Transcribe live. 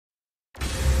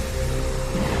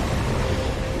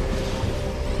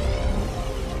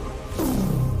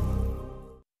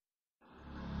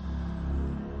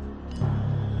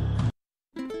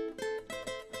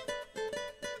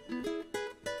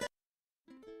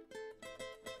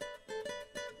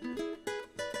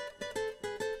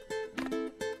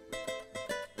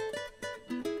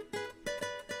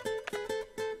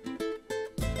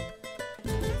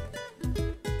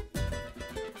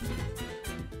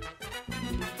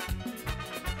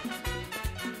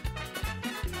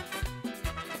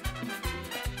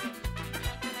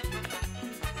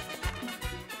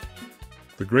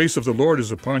The grace of the Lord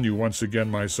is upon you once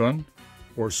again, my son,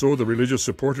 or so the religious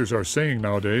supporters are saying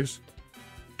nowadays.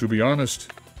 To be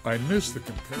honest, I miss the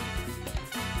comparison.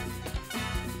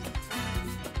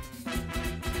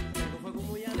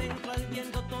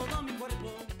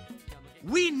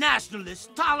 We nationalists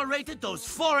tolerated those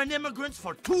foreign immigrants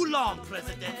for too long,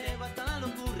 President.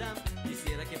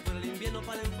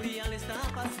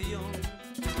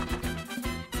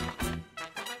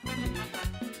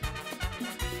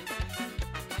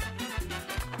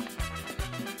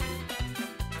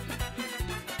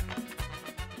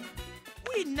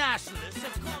 We nationalists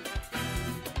have come...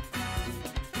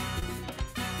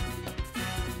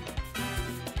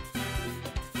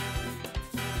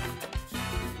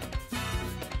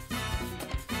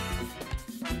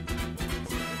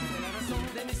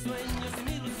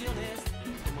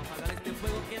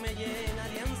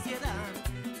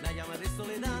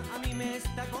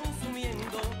 Está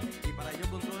consumiendo y para yo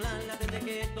controlarla tendré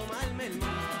que tomarme el mar.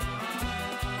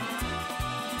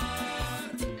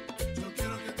 Yo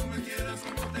quiero que tú me quieras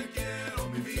como te quiero,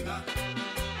 mi vida.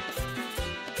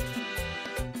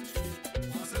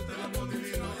 Hacerte el amor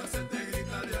divino y hacerte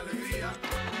gritar de alegría.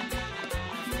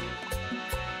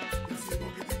 Y así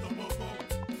poquitito a poco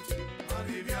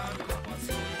aliviar la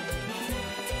pasión.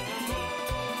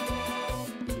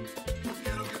 Yo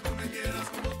quiero que tú me quieras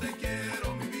como te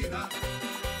quiero, mi vida.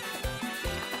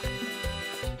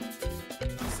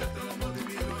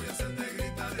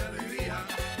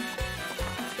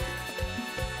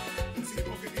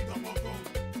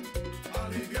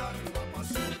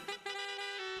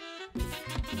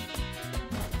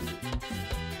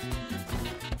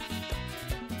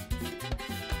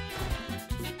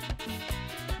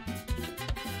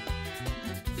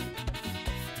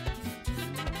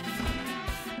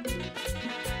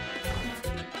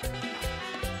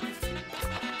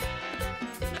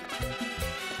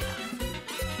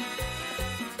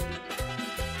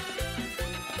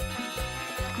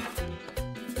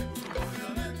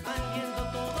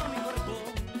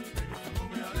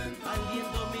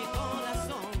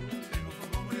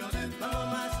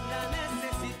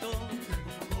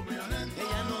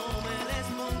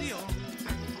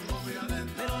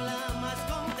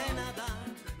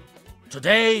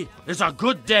 Today is a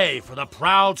good day for the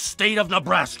proud state of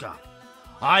Nebraska.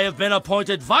 I have been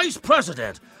appointed Vice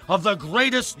President of the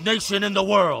greatest nation in the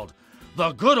world,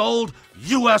 the good old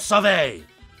US of A.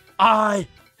 I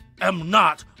am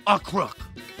not a crook.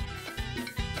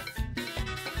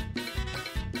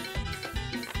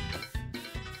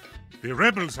 The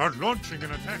rebels are launching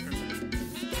an attack.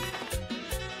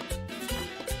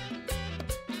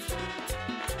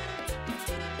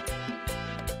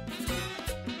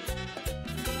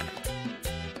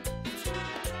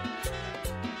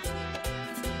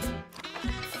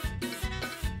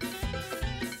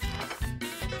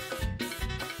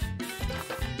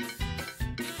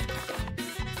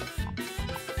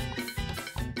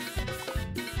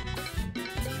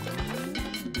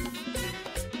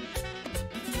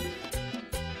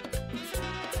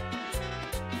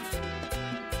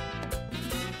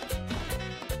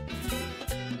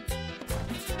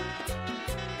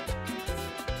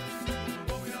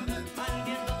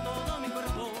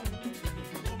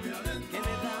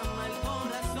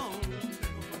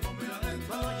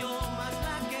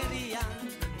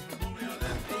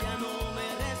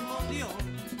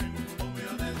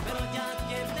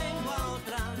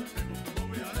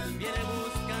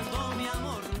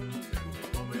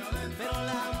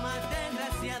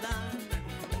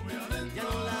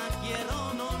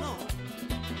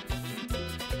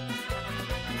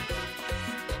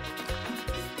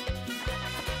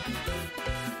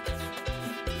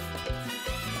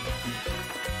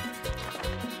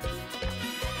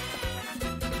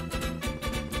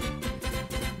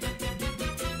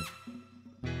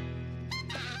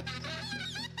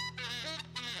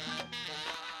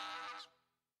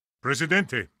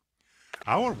 Presidente,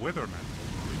 our weatherman.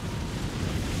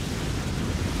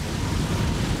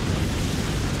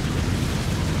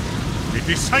 The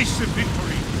decisive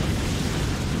victory.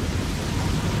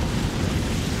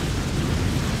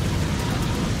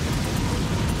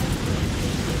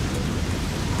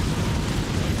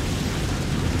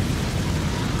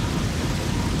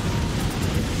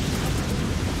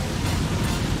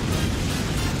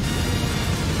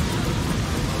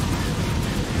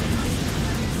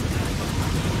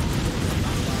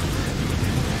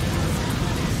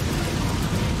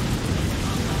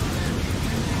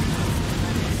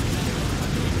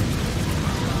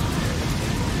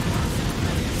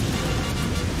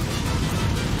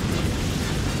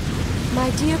 My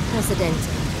dear Presidente,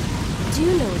 do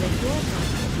you know that your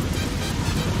government...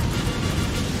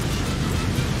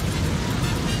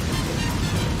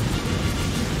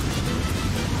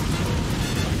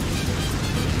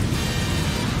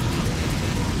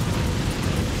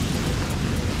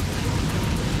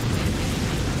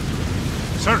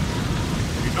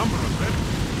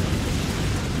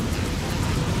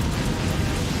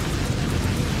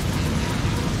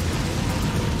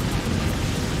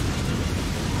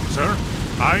 Sir,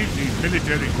 I, the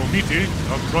military committee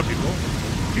of Tropico,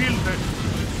 feel that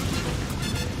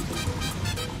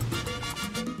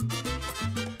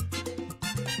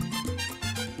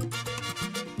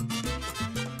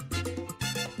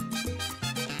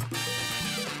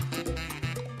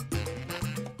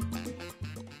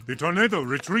the tornado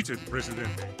retreated,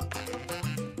 Presidente.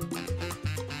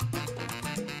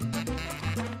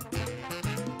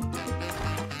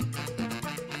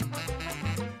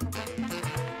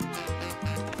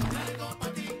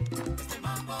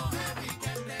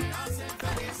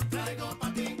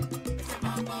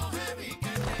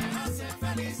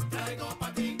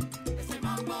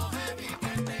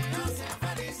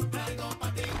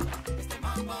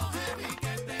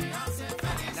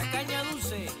 La caña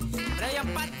dulce, Brian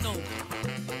Patton.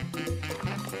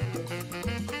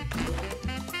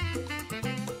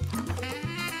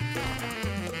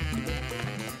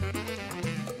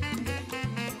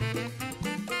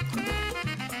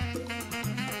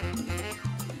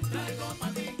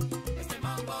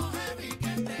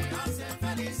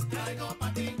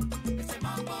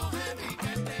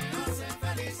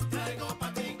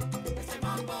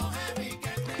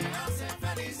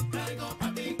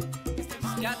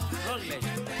 Scott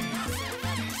Rowland.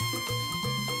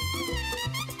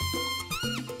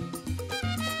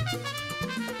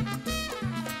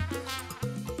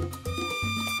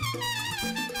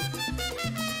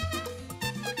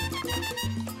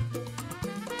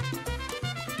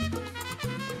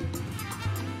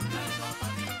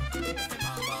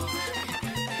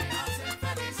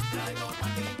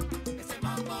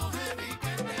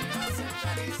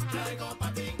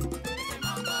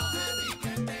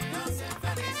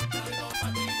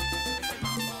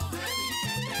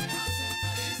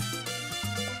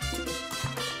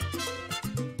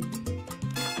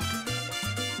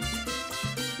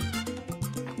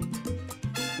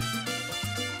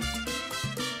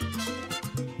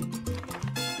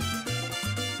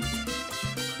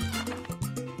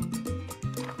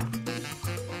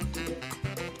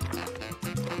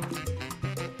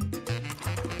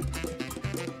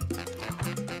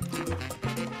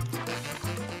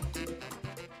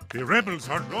 The rebels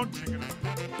are launching an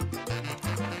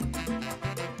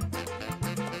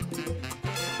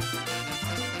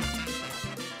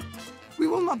We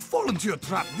will not fall into your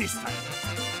trap this time.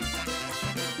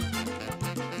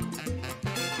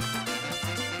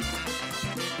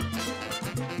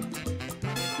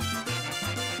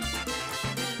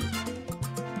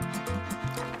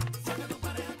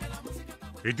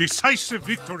 a decisive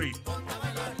victory.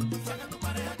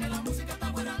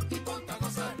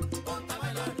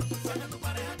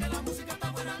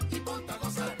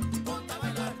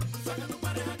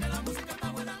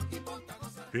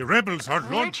 The rebels are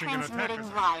We're launching an attack.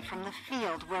 transmitting live from the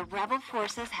field where rebel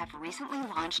forces have recently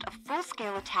launched a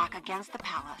full-scale attack against the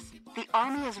palace. The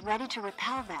army is ready to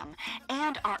repel them,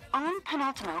 and our own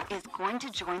Penultimo is going to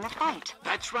join the fight.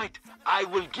 That's right. I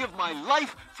will give my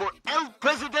life for El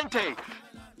Presidente.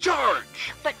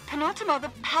 George! But Penultimo,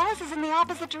 the palace is in the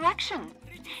opposite direction.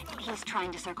 He's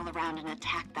trying to circle around and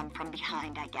attack them from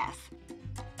behind, I guess.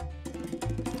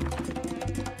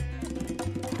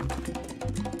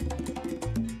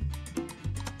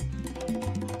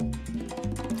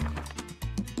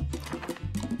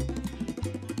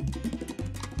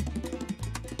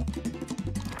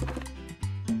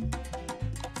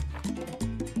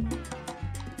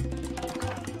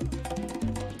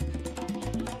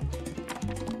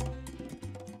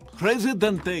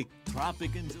 Presidente,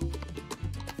 Tropico.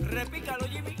 Repícalo,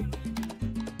 Jimmy.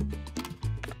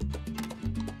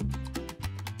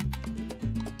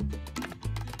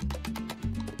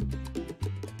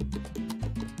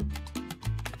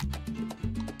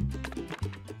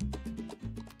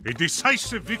 A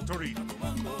decisive victory.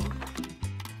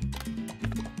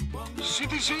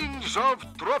 Citizens of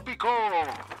Tropico,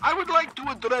 I would like to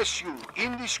address you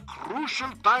in this crucial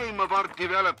time of our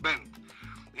development.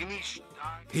 In this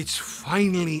It's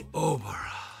finally over.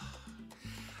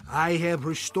 I have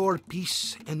restored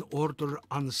peace and order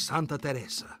on Santa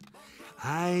Teresa.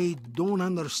 I don't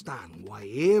understand why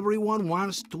everyone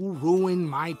wants to ruin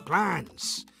my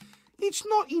plans. It's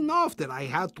not enough that I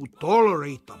had to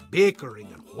tolerate the bickering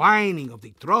and whining of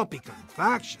the Tropican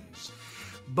factions,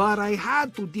 but I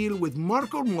had to deal with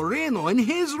Marco Moreno and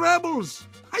his rebels.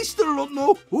 I still don't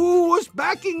know who was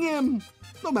backing him.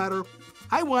 No matter.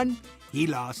 I won. He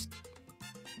lost.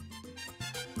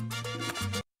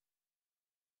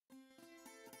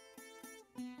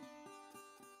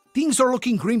 Things are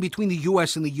looking green between the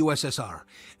US and the USSR.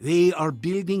 They are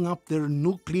building up their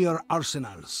nuclear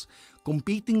arsenals,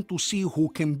 competing to see who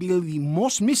can build the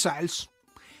most missiles,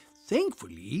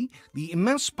 Thankfully, the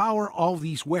immense power of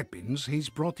these weapons has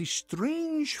brought a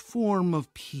strange form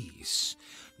of peace.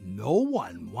 No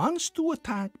one wants to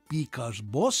attack because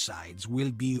both sides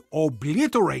will be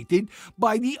obliterated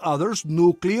by the other's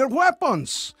nuclear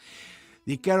weapons.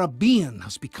 The Caribbean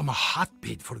has become a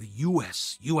hotbed for the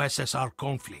US-USSR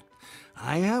conflict.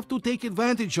 I have to take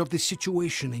advantage of this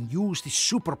situation and use the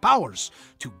superpowers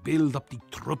to build up the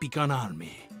Tropican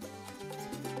army.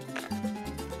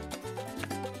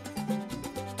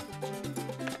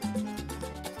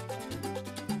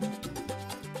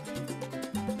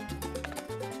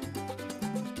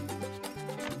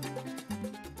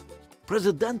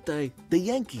 Presidente, the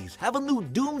Yankees have a new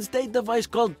doomsday device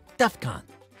called DEFCON.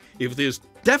 If this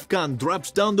DEFCON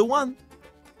drops down to 1,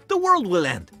 the world will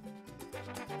end.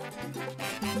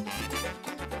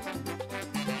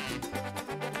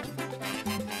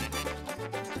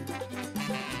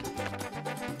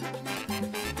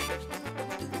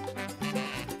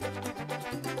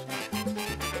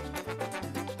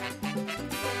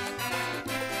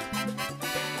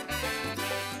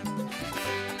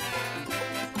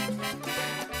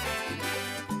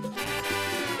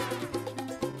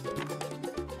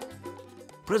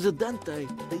 Presidente,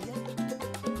 the Yankees.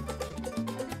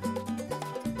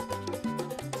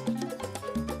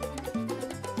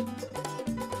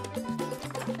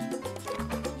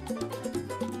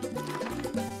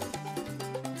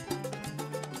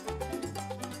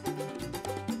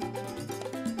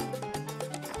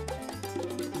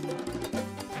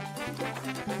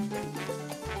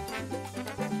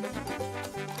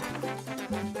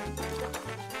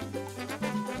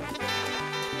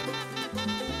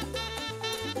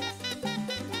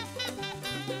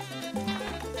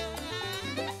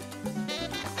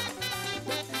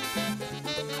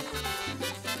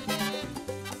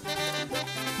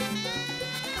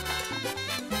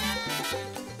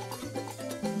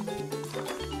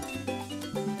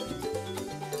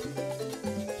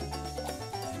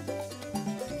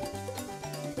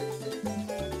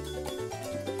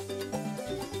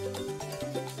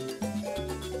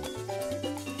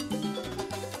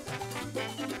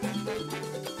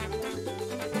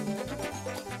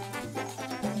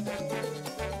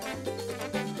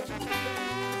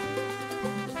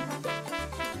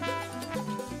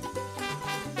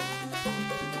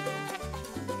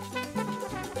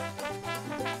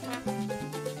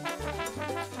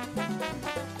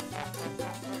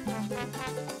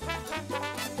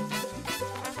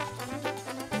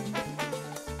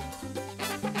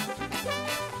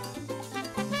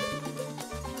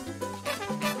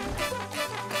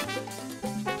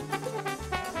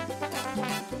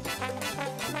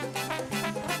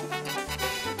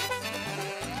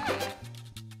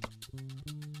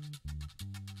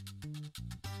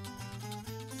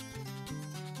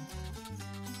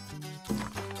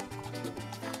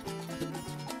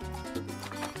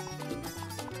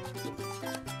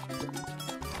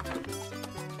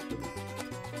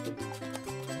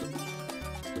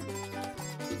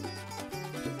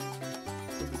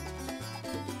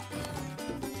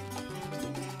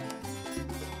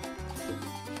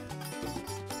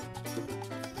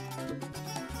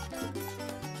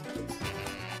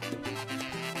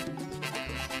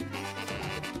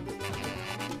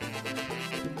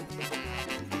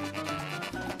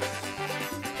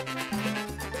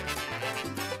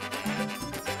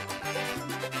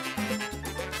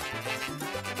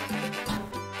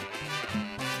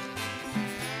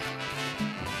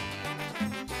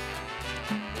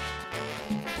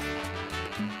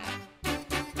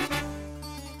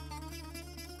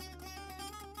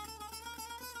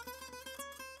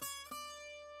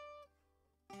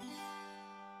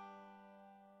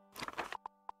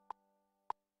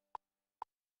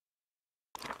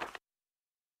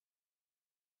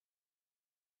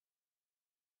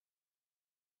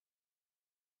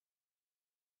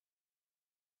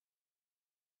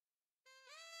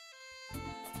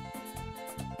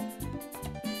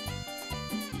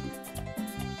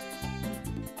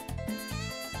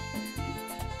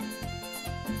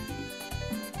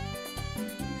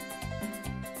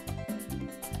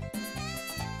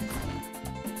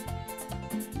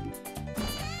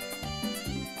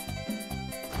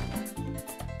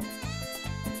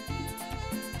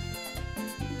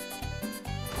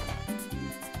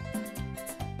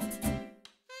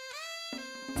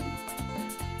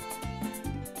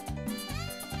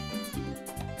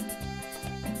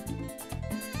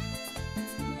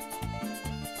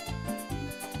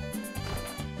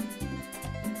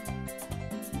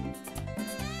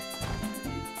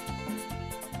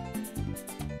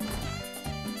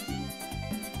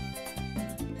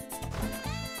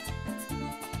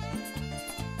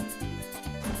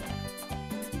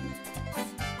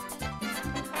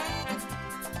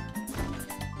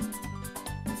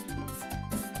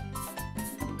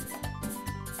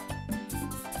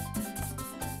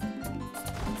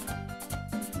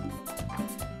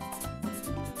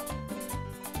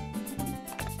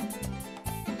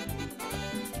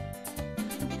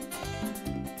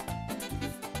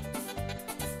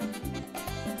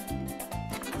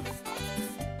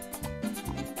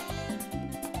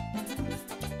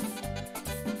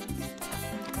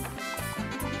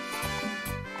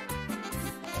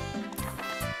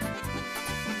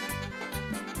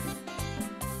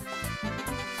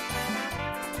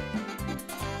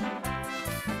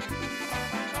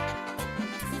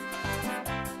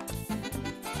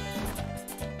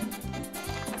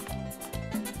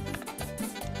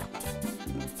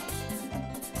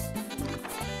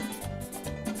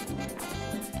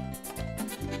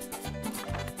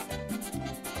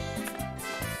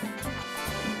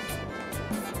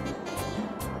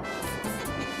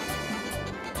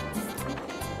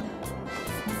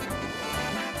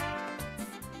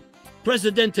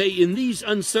 Presidente, in these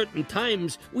uncertain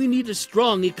times, we need a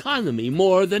strong economy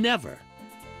more than ever.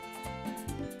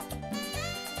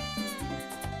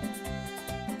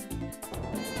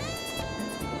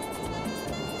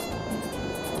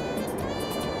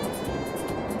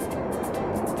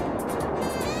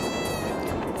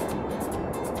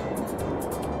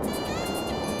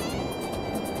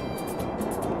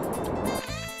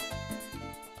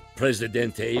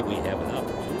 Presidente, we have an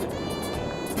opportunity.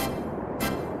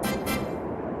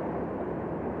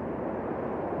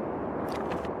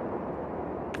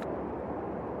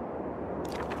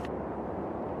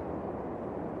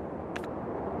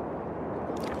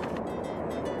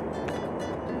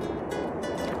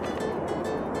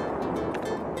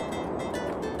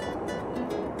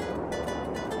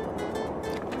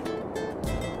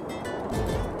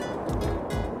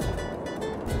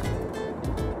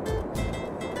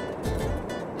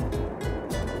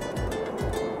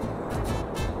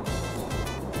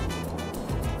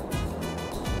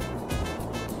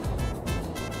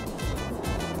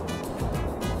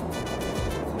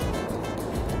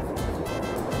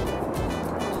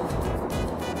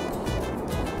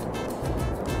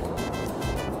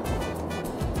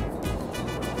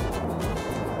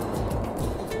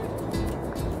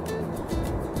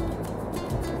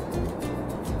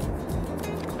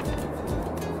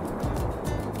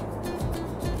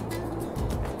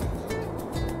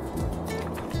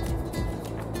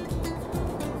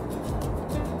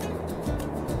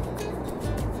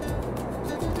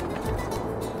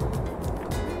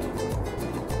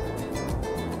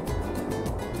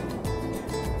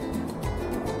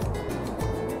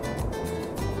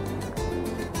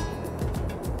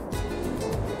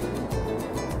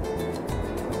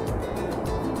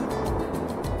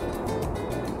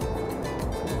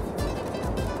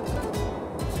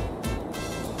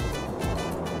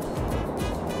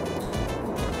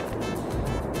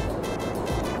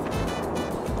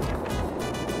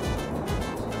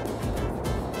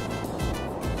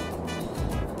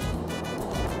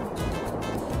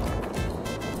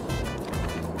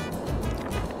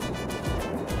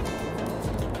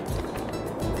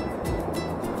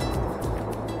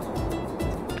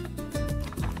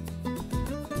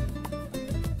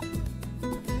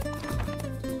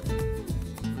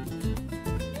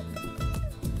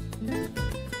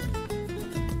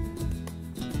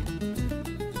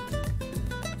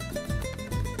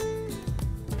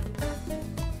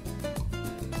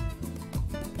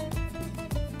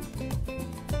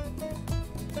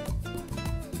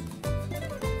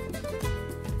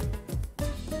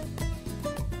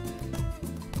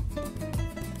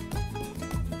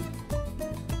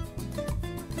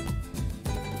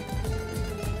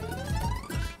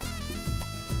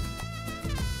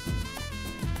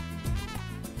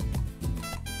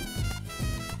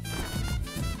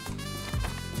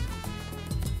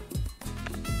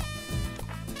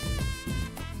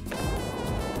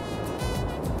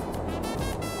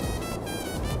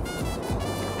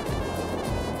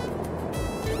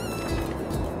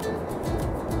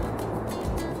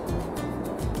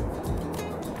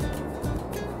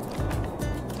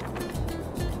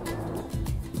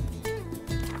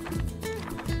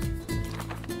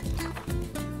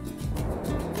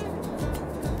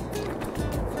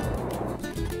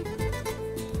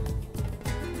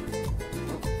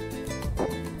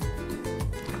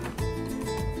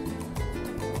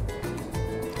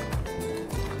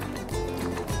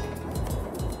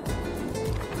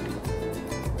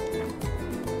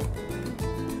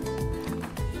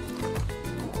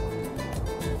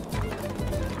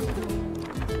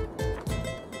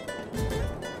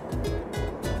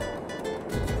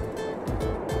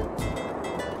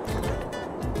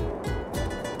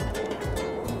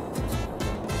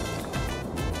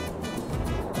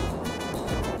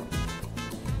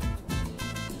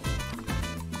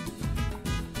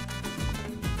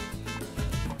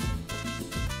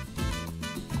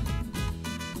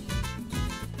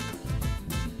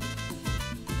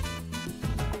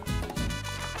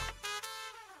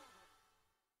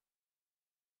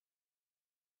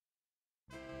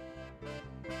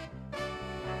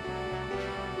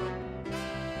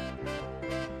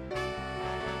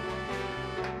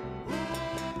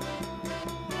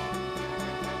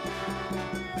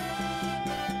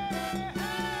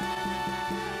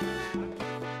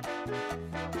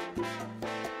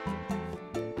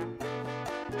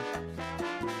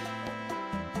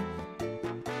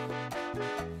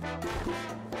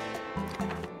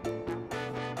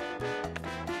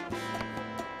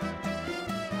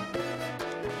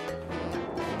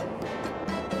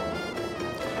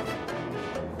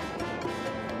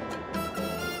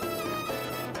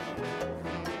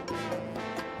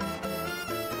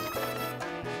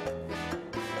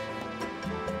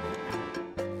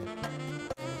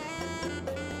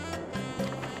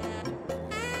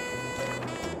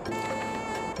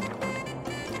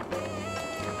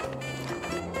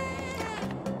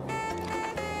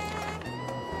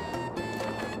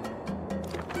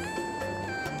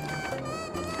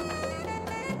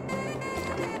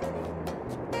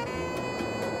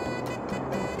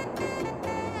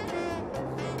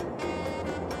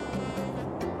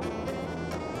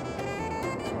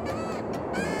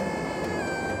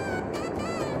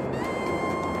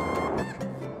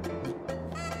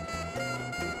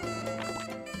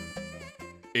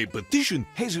 A petition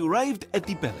has arrived at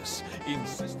the palace.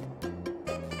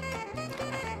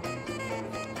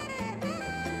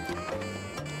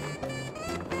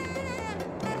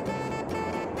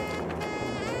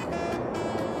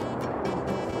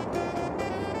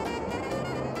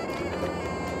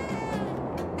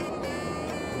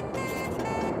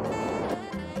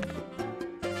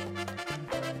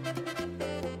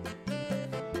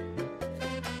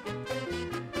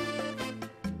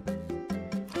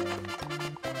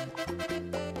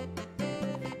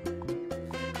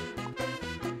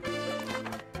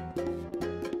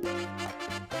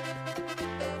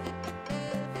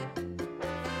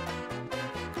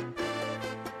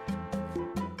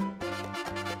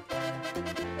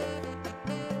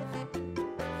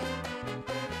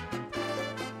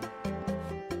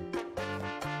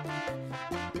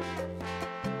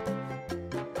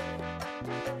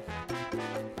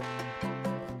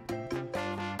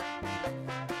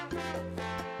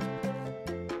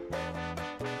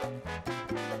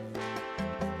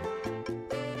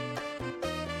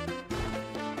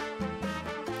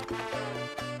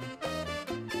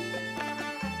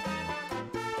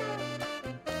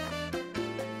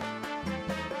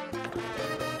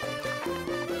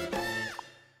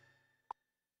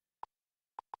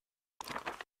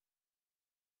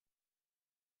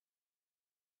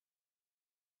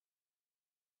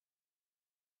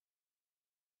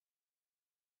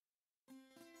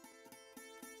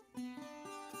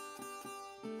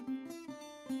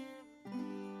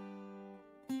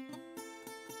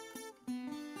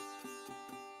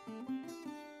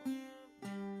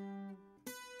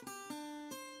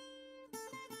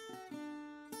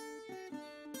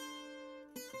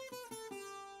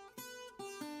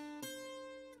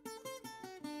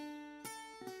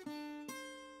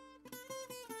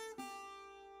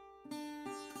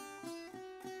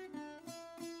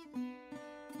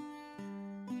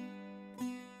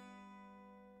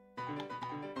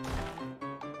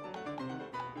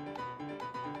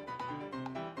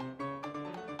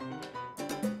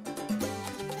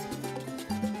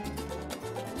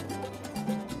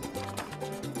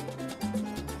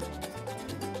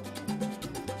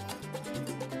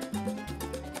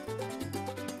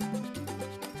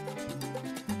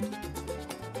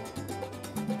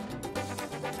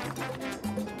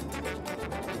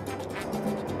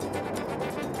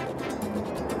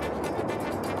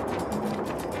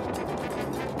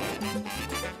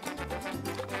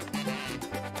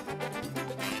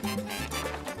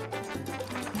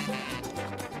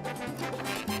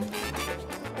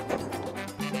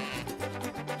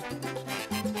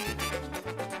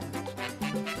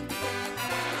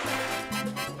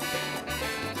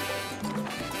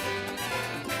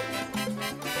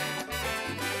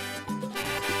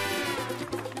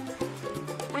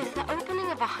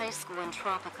 School in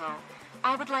Tropico,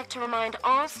 I would like to remind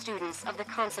all students of the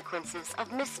consequences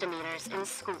of misdemeanors in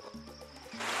school.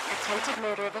 Attempted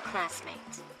murder of a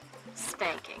classmate,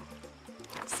 spanking.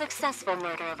 Successful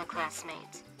murder of a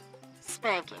classmate,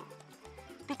 spanking.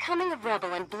 Becoming a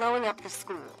rebel and blowing up the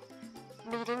school,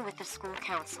 meeting with the school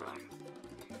counselor.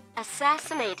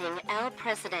 Assassinating El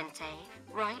Presidente,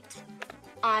 right?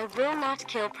 I will not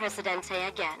kill Presidente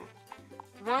again.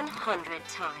 100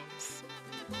 times.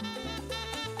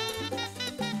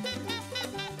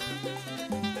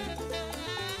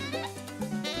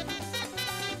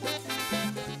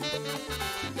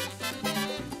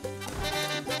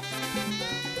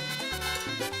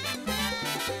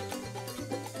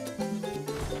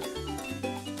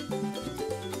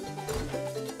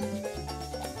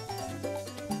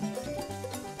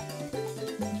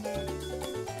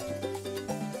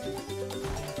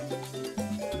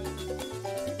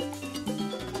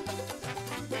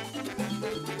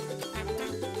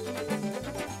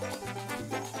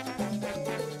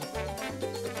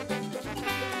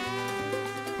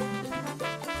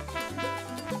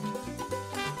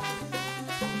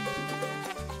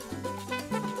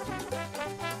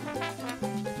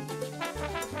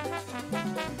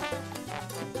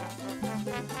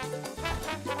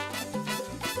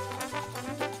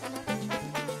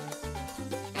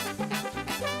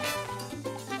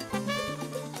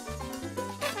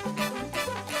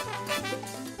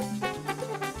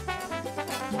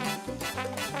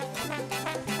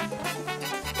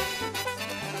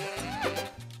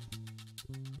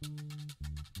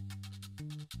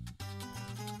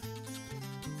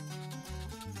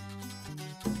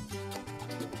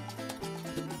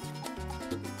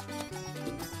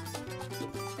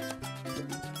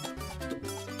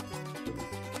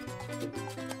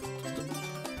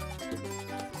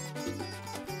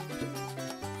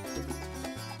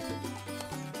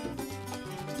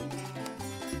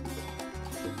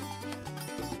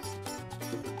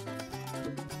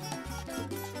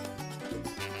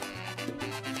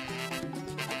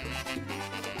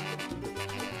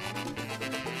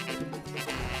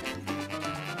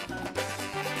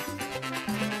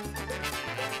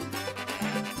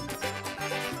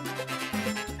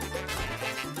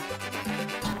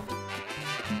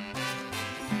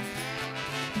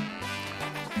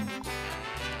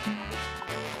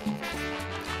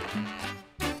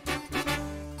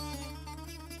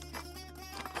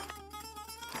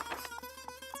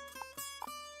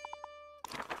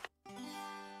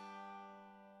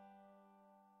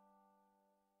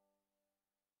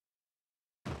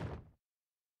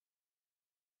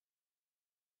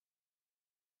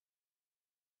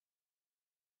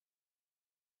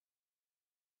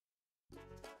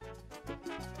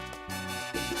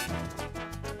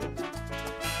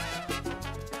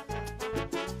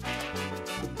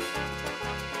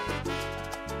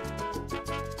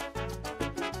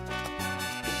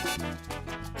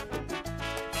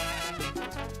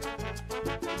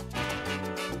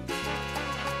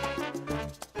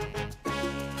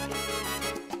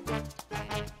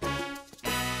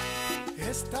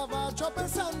 Estaba yo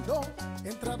pensando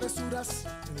en travesuras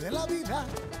de la vida,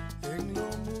 en lo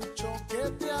mucho que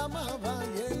te amaba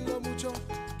y en lo mucho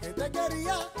que te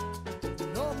quería.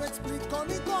 No me explico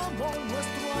ni cómo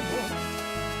nuestro amor,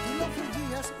 tú lo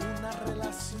fingías una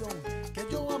relación que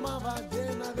yo amaba,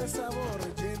 llena de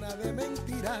sabor, llena de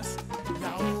mentiras. Y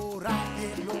ahora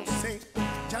que lo sé,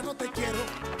 ya no te quiero.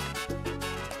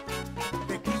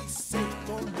 Te quise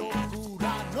con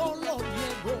locura, no lo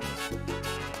niego.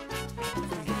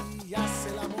 Fingías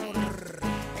el amor,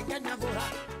 engañadora.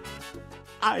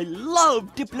 I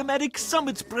love diplomatic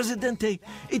summits, Presidente.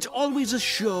 It's always a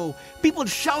show. People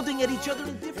shouting at each other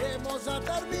in different... Hemos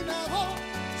terminado,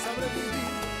 sabré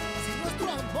vivir sin nuestro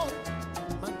amor.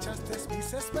 Manchaste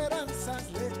mis esperanzas,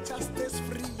 le echaste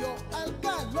frío al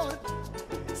calor.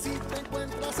 Si te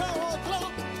encuentras a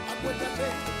otro, acuérdate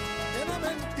de no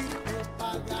mentir. Te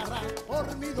pagará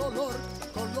por mi dolor,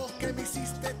 con lo que me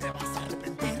hiciste te vas a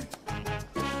arrepentir.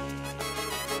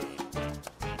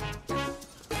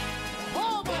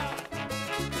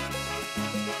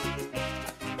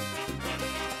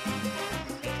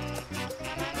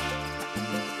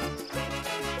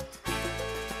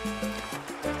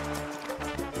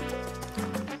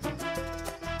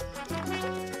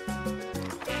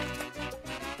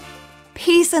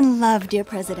 Peace and love, dear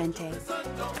Presidente.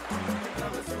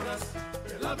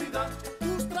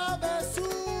 Tus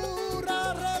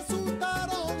travesuras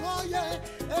resultaron, oye,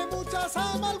 en muchas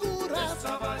amarguras.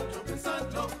 Estaba yo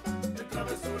pensando en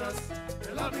travesuras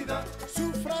de la vida.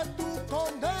 Sufre tu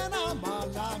condena,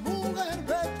 mala mujer,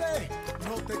 vete,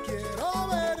 no te quiero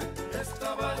ver.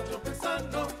 Estaba yo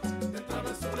pensando en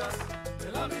travesuras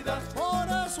de la vida. Por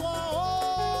eso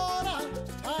ahora,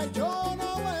 ay, yo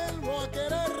no vuelvo a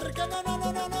querer, que no, no,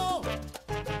 no, no, no.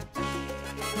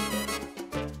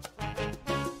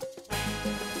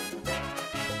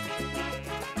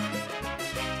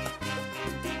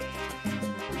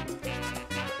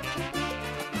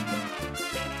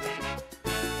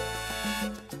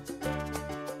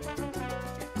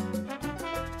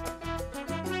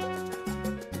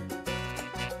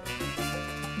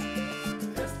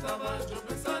 Estaba yo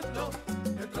pensando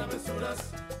en travesuras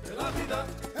de la vida.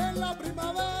 En la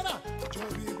primavera yo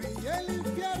viví el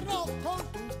infierno con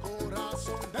tu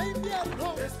corazón de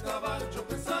invierno. Estaba yo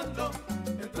pensando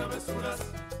en travesuras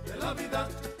de la vida.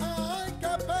 Ay,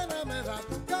 qué pena me da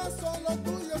tu caso, lo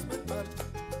tuyo es mental.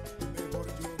 Mejor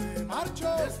yo me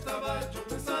marcho. Estaba yo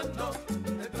pensando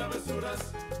en travesuras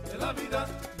de la vida.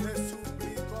 Le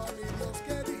suplico a mi Dios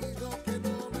querido que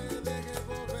no me deje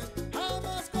volver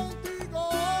jamás contigo.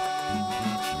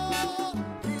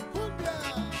 Y cumbia.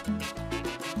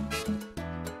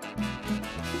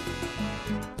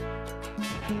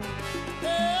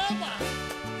 ¡Eva!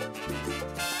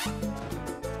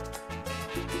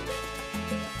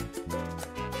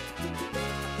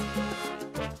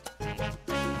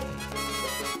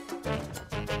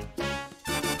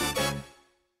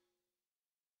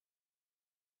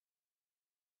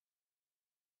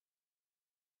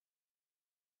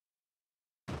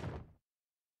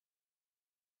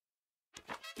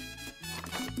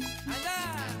 ¡Anda!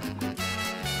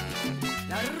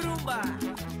 La rumba.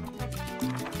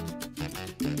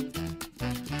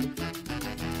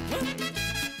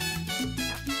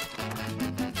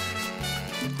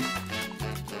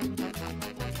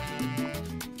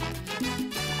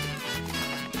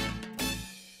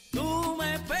 Tú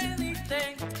me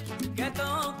pediste que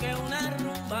toque una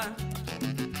rumba,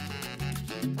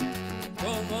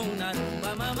 como una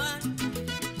rumba, mamá.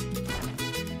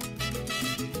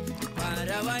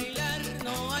 Para bailar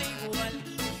no hay igual.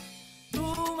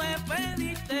 Tú me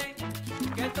pediste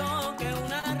que toque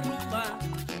una rumba,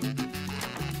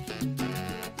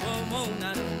 como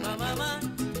una rumba, mamá.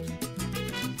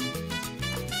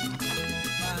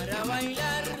 Para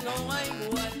bailar no hay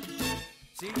igual.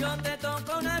 Si yo te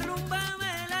toco una rumba,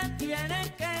 me la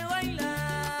tienes que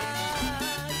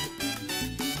bailar.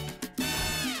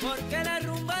 Porque la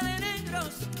rumba de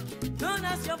negros no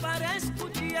nació para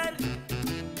escuchar.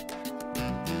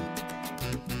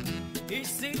 Y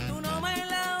si tú no me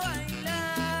la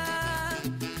bailas,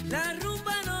 la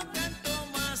rumba no canto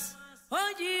más.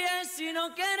 Oye, si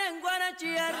no quieren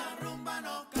guarachear, la rumba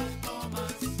no canto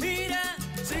más. Mira,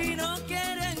 si no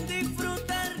quieren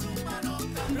disfrutar, rumba no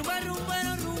canto. Rumba,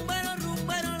 rumbero, rumbero,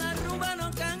 rumbero, la rumba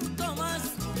no canto más.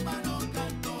 Rumba no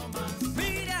canto más.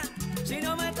 Mira, si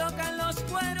no me tocan los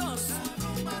cueros, la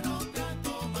rumba no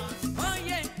canto más.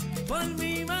 Oye, por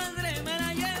mi madre me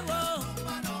la llevo.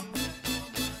 Rumba no canto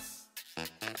más.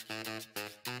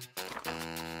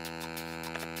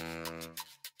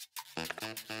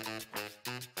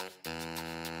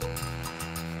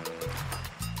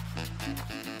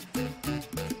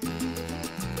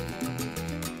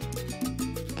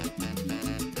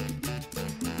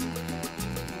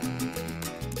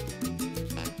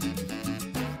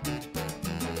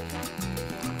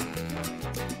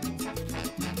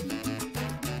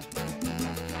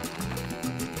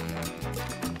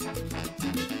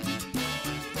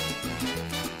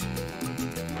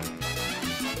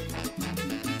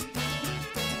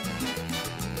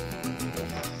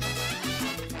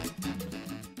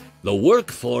 The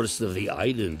workforce of the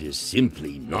island is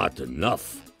simply not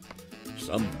enough.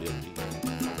 Some buildings...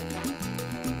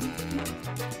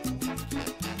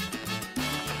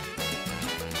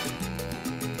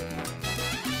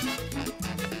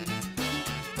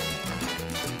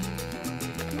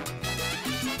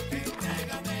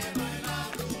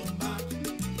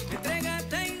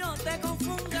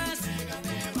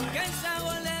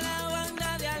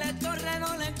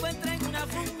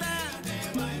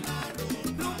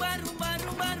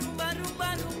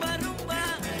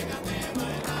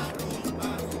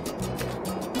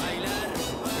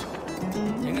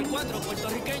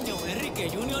 Puertorriqueño Enrique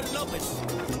Junior López.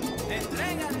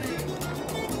 Entrégate,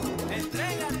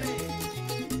 entrégate,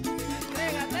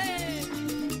 entrégate.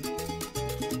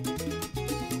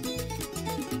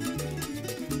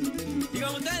 Y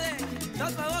con ustedes,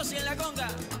 dos pavos y en la conga.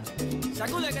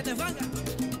 Sacude que te fanga.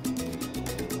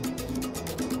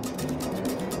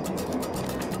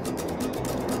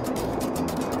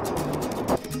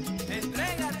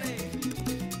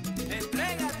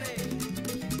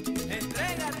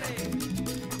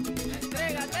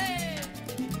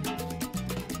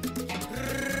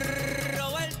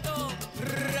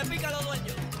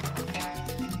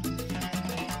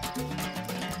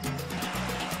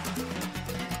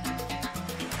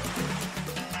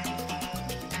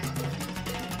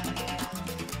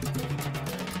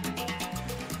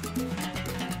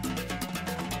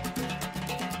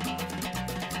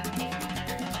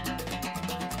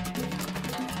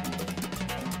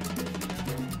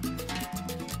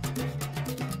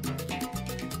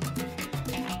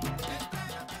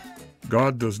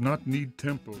 God does not need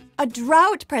temples. A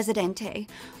drought, Presidente.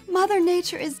 Mother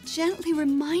Nature is gently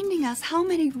reminding us how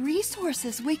many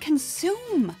resources we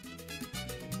consume.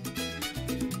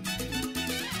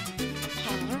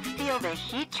 Can you feel the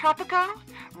heat, Tropico?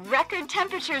 Record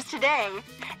temperatures today.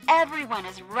 Everyone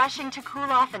is rushing to cool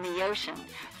off in the ocean.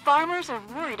 Farmers are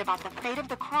worried about the fate of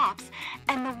the crops,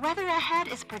 and the weather ahead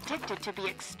is predicted to be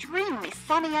extremely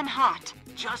sunny and hot.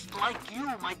 Just like you,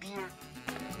 my dear.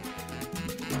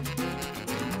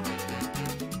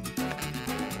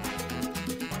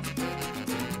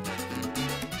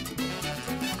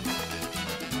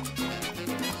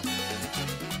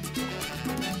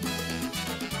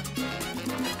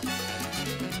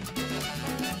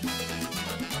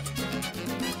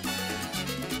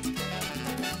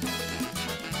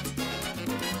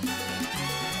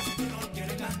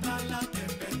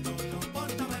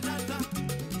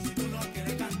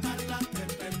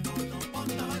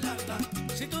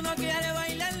 Si tú no quieres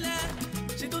bailarla,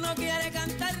 si tú no quieres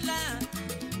cantarla,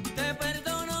 te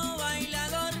perdono,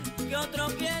 bailador, que otro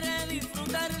quiere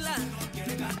disfrutarla. Si tú no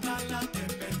quieres cantarla, te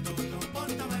perdono,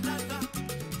 ponte a bailarla.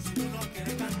 Si tú no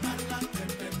quieres cantarla, te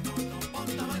perdono,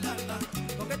 ponte a bailarla.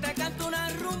 Porque te canto una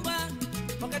rumba,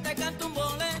 porque te canto un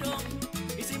bolero,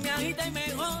 y si me agita y me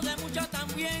jode mucho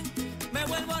también, me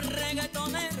vuelvo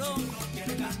reggaetonero. Si tú no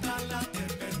quieres cantarla, te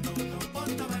perdono,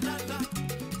 ponte a bailarla.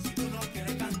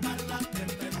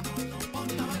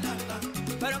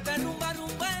 Pero que rumba,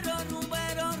 rumbero,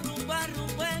 rumbero, rumba,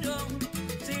 rumbero.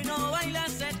 Si no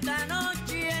bailas esta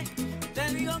noche,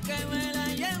 te digo que me la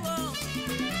llevo.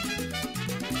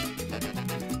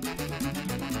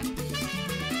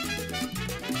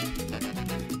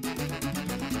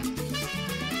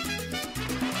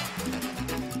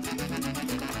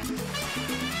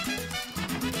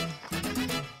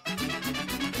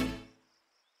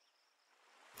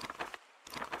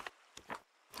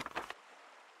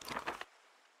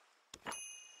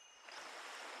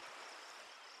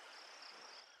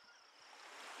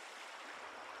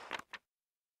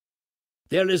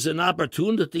 There is an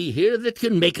opportunity here that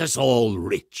can make us all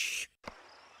rich.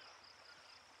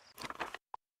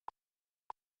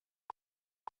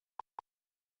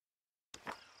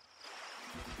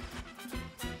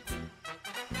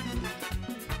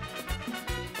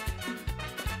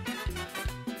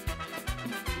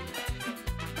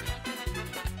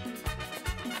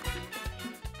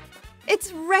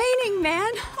 It's raining,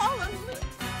 man. Hallelujah.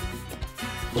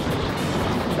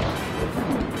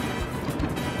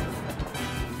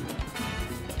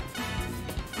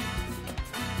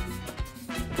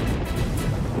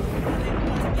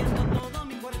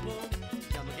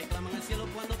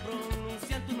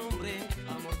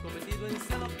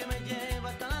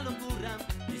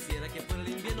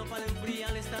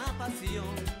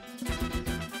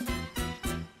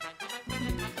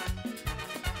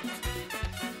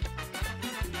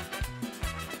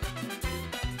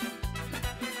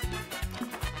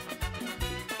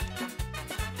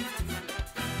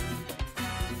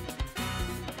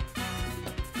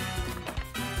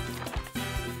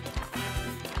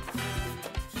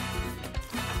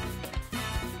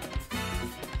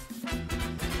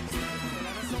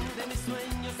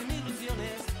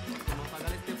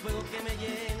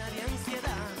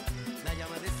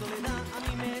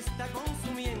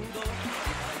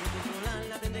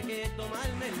 toma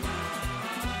el menú.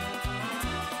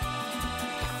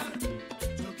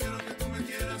 Yo quiero que tú me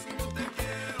quieras como te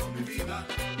quiero, mi vida.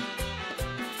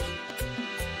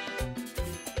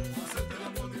 Hacerte el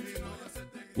amor divino y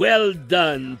hacerte... Well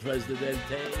done,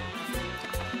 Presidente.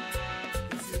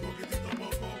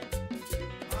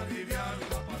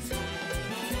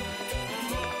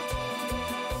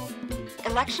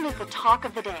 Election is the talk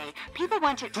of the day. People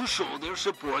want To show their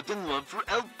support and love for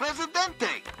El Presidente.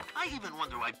 I even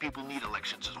wonder why people need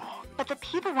elections at all. But the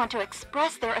people want to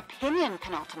express their opinion,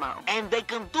 Penultimo. And they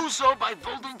can do so by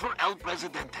voting for El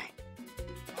Presidente.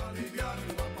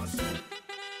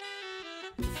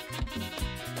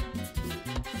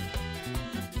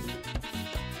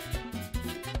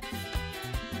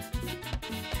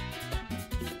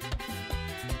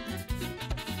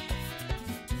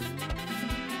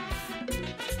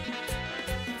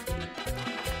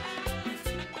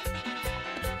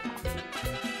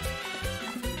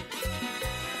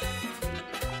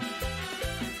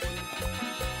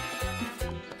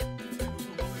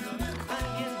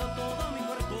 Aliento todo mi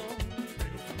cuerpo,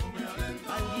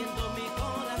 aliento mi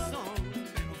corazón.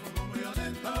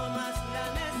 Cuando más la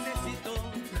necesito,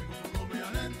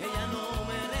 ella no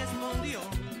me respondió.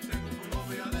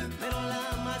 Pero la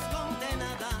más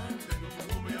condenada,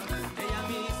 ella a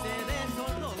mí se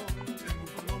deshonró.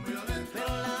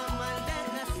 Pero la mal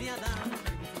desgraciada,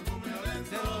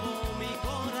 se robó mi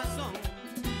corazón.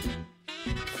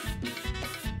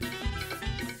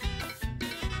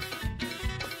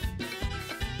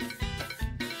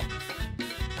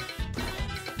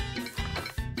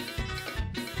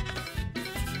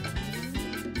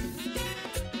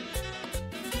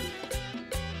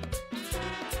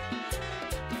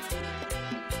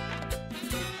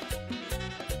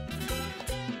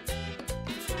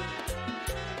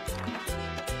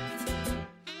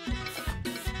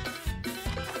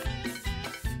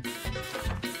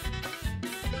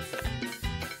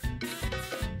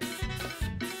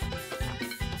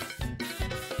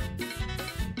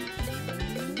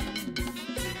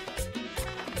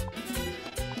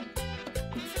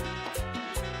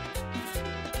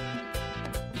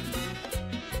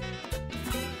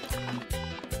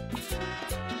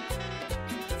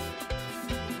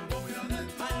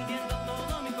 Aliento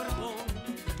todo mi cuerpo,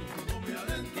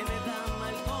 que me da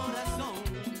mal corazón.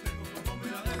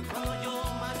 Cuando yo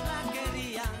más la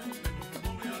quería,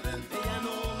 ella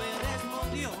no me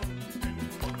respondió.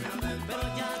 Pero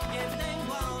ya que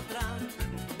tengo a otra,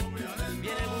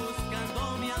 viene buscando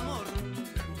mi amor.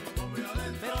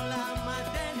 Pero la más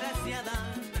desgraciada,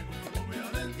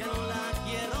 ya no la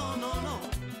quiero, no, no.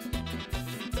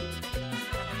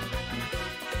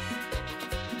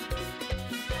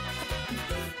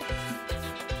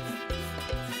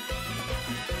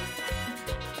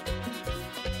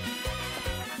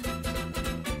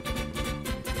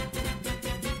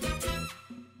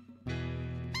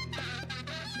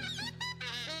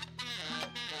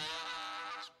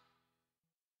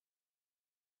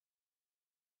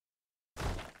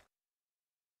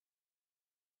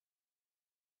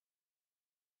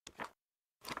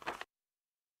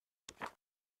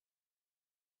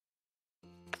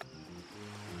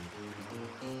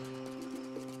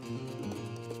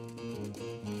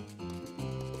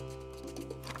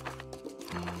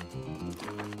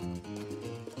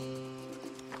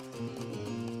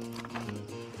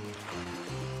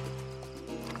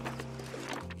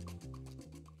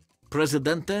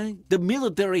 Presidente, the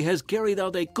military has carried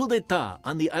out a coup d'etat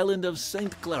on the island of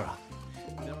St. Clara.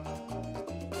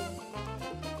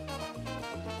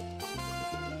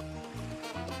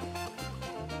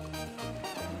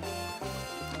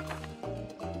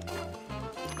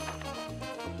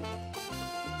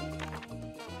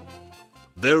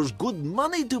 There's good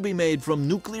money to be made from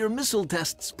nuclear missile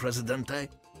tests, Presidente.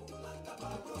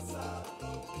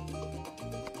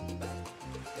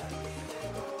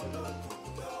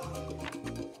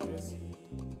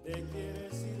 Te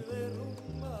quieres ir de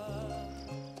rumba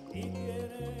y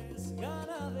tienes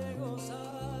ganas de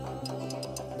gozar.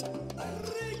 ¡Ay,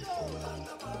 rico!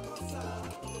 ¡Anda pa' gozar!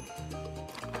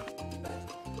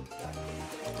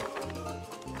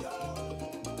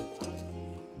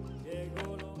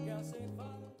 Llegó lo que hace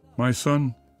falta. My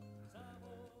son,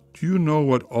 do you know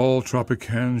what all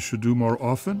Tropicans should do more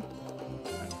often?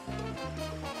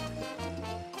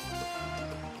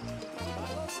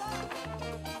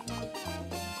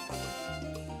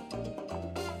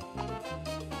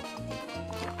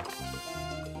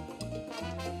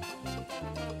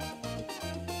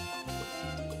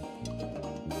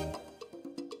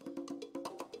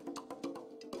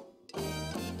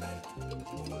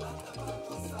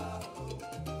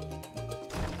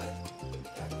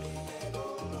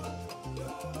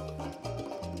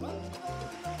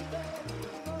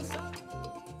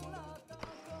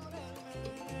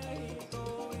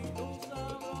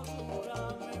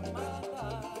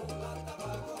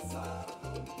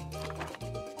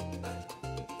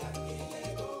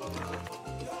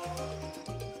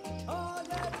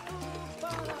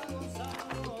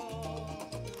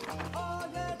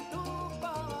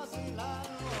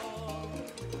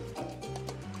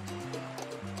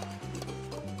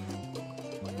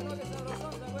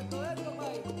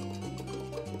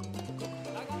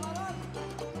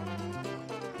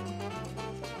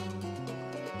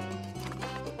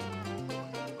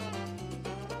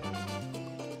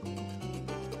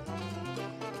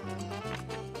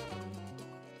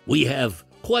 We have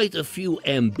quite a few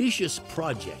ambitious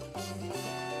projects.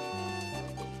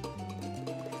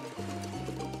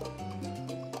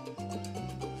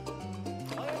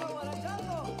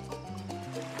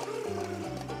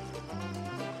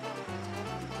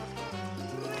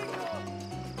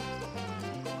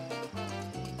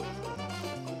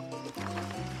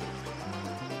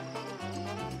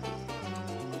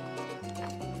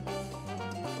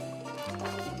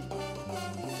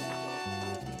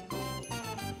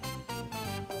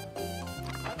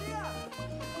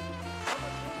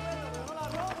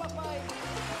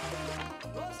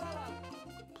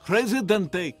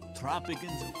 Presidente Tropican.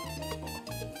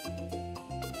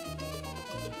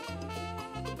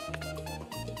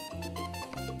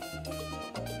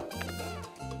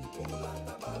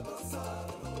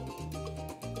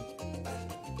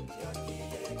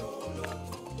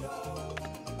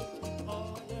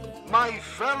 My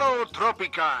fellow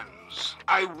Tropicans,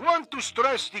 I want to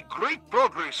stress the great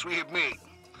progress we have made.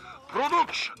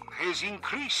 Production has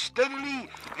increased steadily,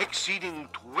 exceeding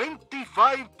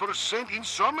 25% in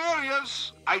some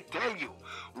areas. I tell you,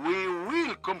 we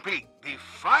will complete the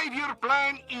 5-year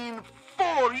plan in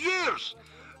 4 years.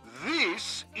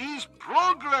 This is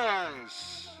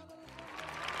progress.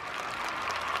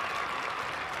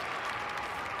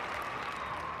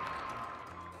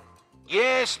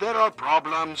 Yes, there are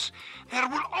problems. There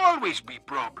will always be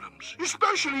problems,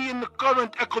 especially in the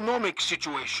current economic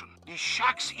situation. The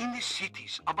shacks in the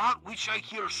cities, about which I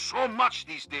hear so much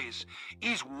these days,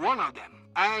 is one of them,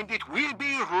 and it will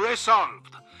be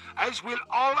resolved, as will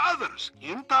all others,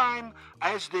 in time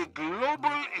as the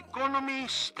global economy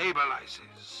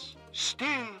stabilizes.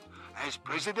 Still, as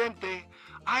Presidente,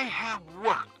 I have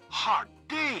worked hard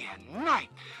day and night,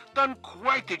 done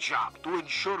quite a job to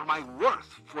ensure my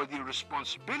worth for the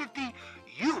responsibility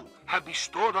you have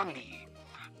bestowed on me.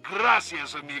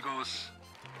 Gracias, amigos.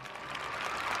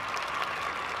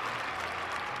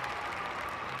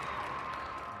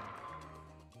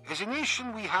 As a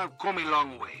nation, we have come a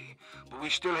long way, but we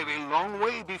still have a long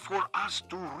way before us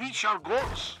to reach our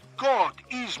goals. God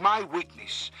is my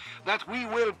witness that we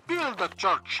will build a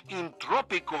church in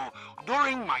Tropico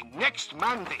during my next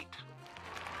mandate.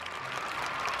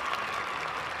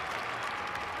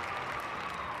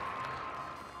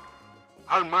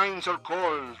 Our minds are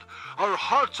cold, our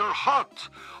hearts are hot,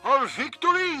 our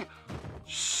victory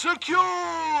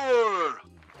secure!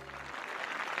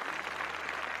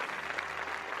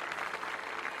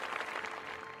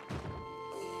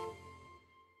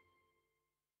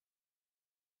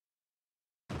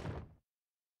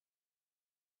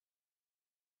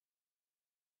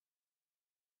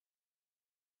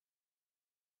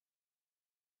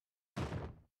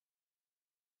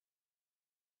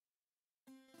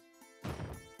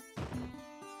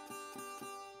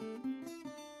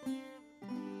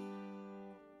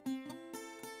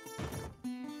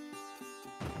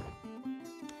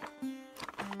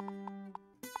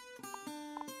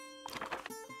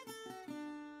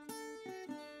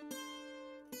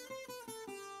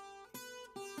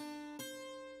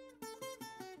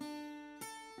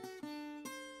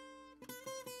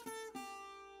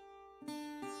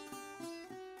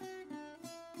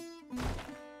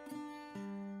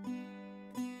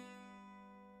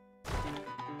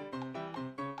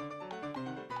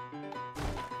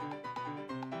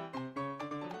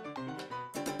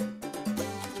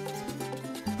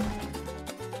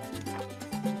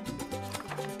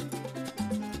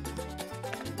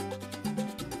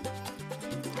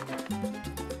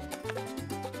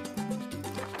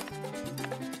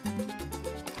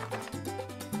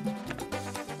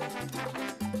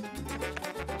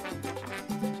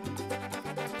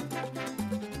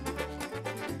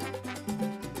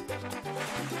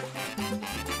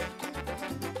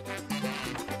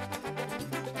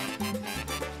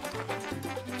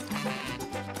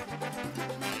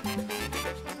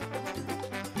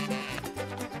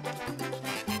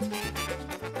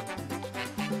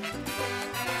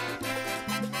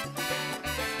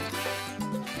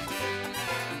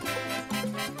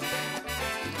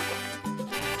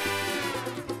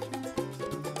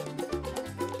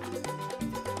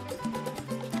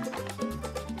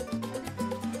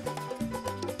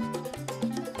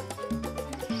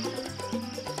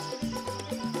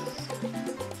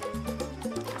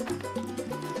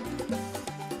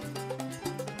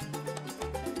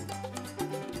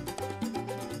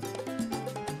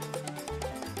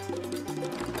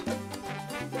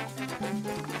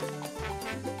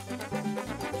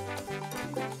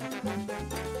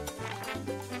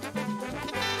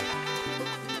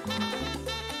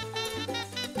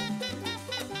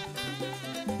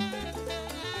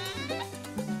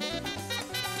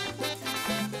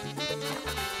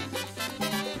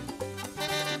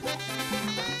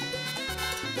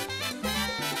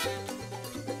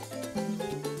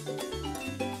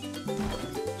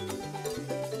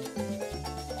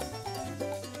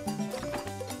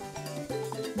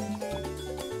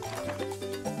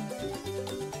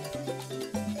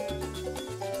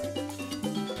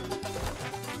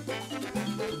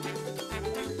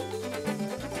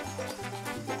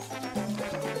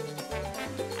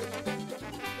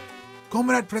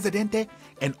 Comrade Presidente,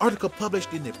 an article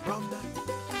published in the Pronda.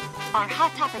 Our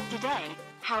hot topic today,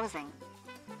 housing.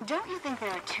 Don't you think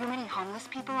there are too many homeless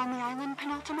people on the island,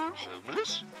 Penultimo?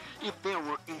 Homeless? If there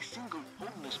were a single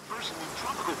homeless person in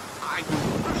Tropico, I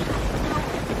would personally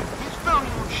build his very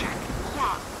own shack.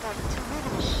 Yeah, but to live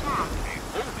in a shack...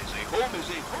 A home is a home is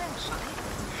a home,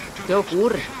 Sonny. ¿Qué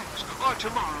ocurre? Shacks are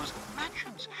tomorrow's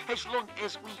mansions, as long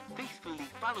as we faithfully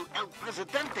follow El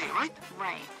Presidente, right?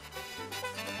 Right.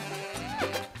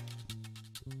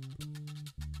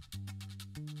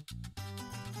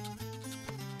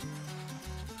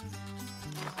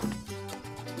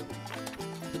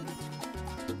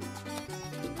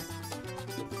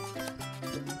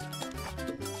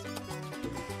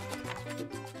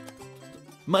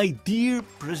 My dear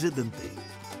Presidente,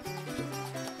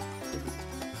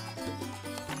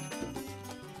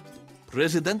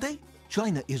 Presidente,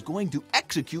 China is going to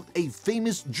execute a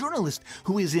famous journalist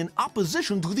who is in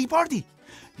opposition to the party.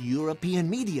 European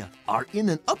media are in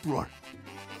an uproar.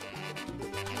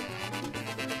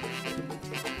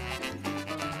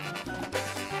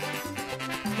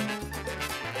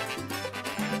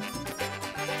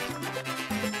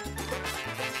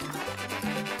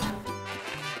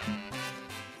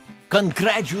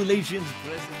 Congratulations,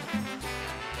 President.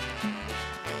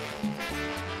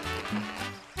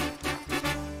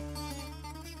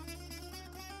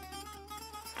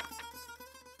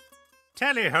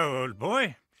 Tally-ho, old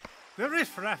boy. The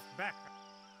riff-raff back.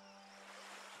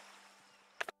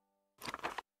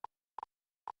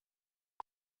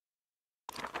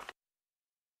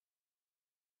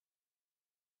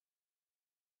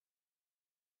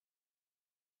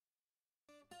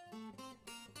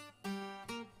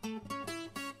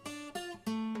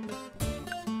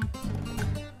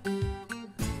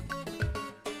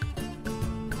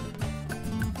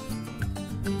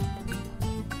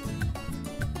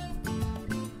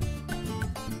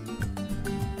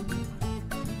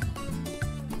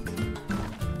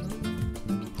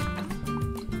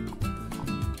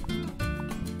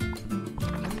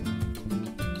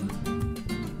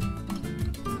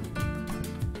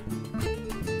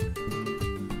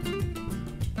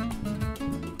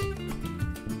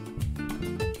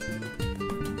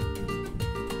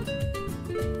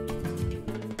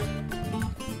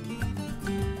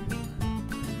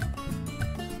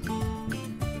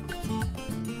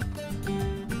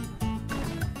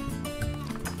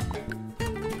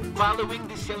 Following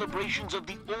the celebrations of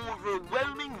the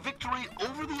overwhelming victory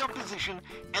over the opposition,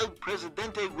 El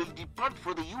Presidente will depart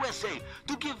for the USA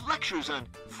to give lectures on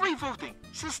free voting,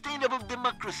 sustainable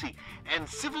democracy, and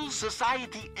civil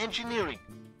society engineering.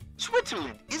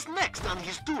 Switzerland is next on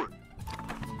his tour.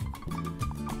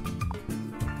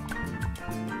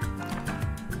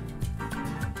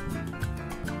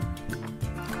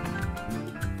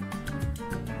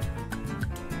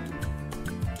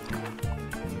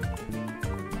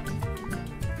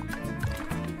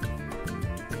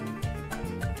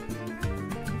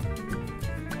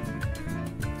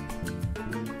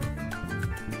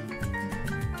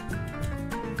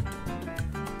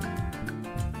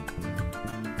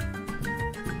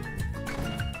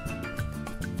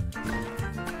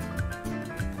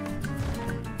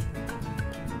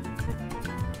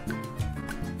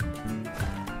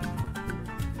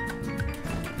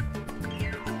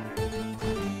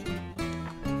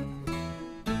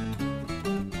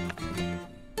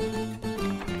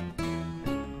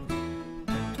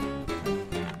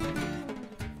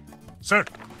 Sir,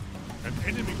 an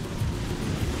enemy.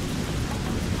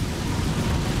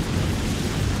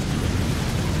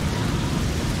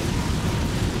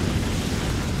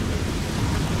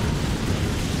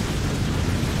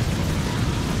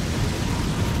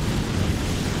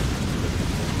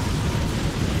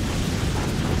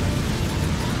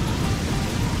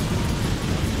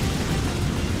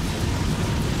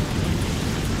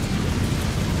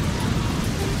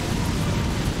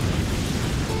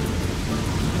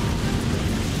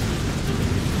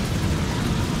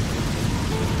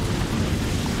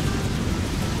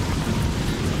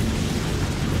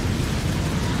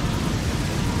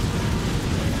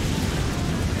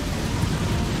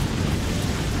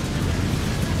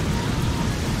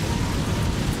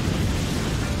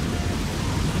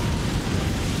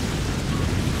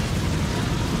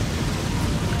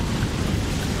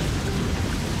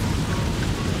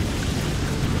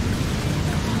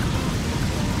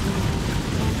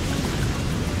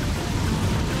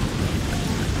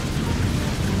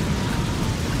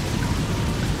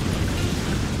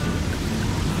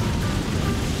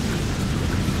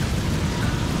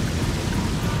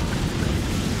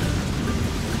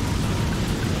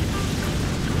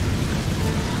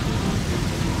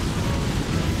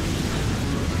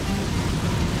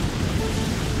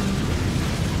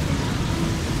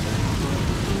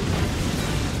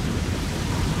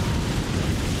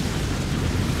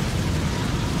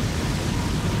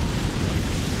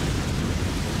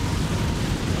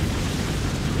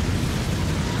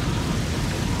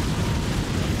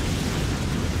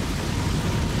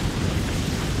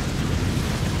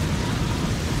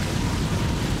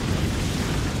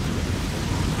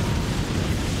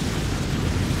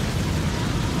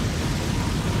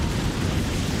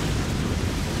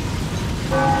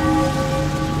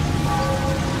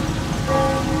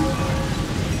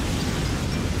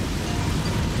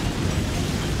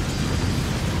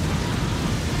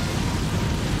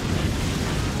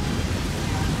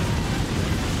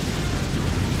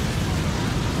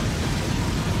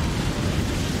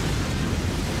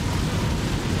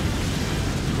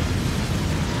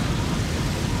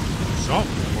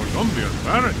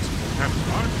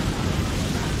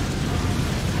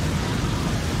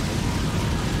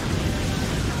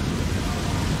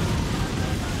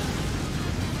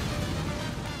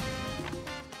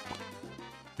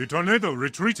 The tornado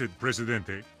retreated,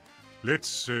 Presidente.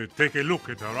 Let's take a look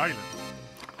at our island.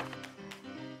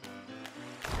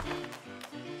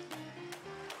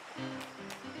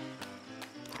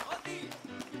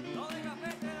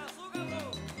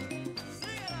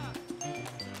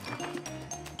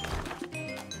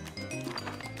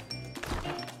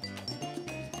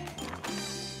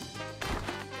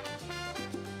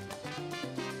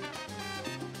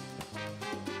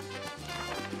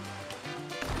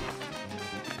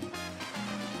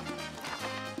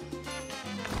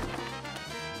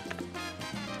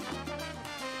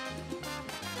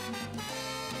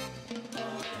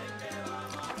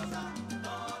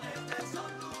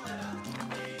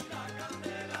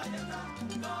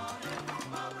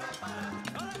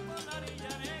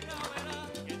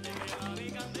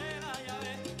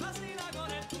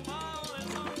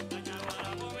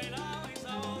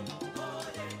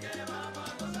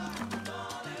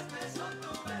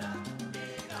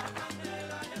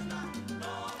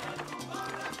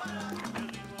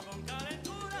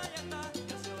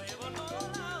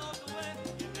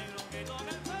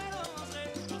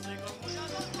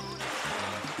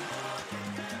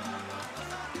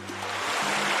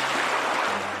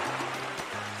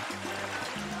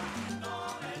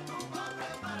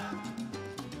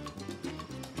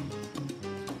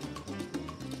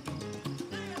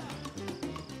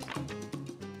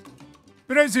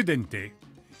 Presidente,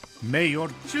 may your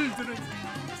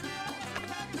children...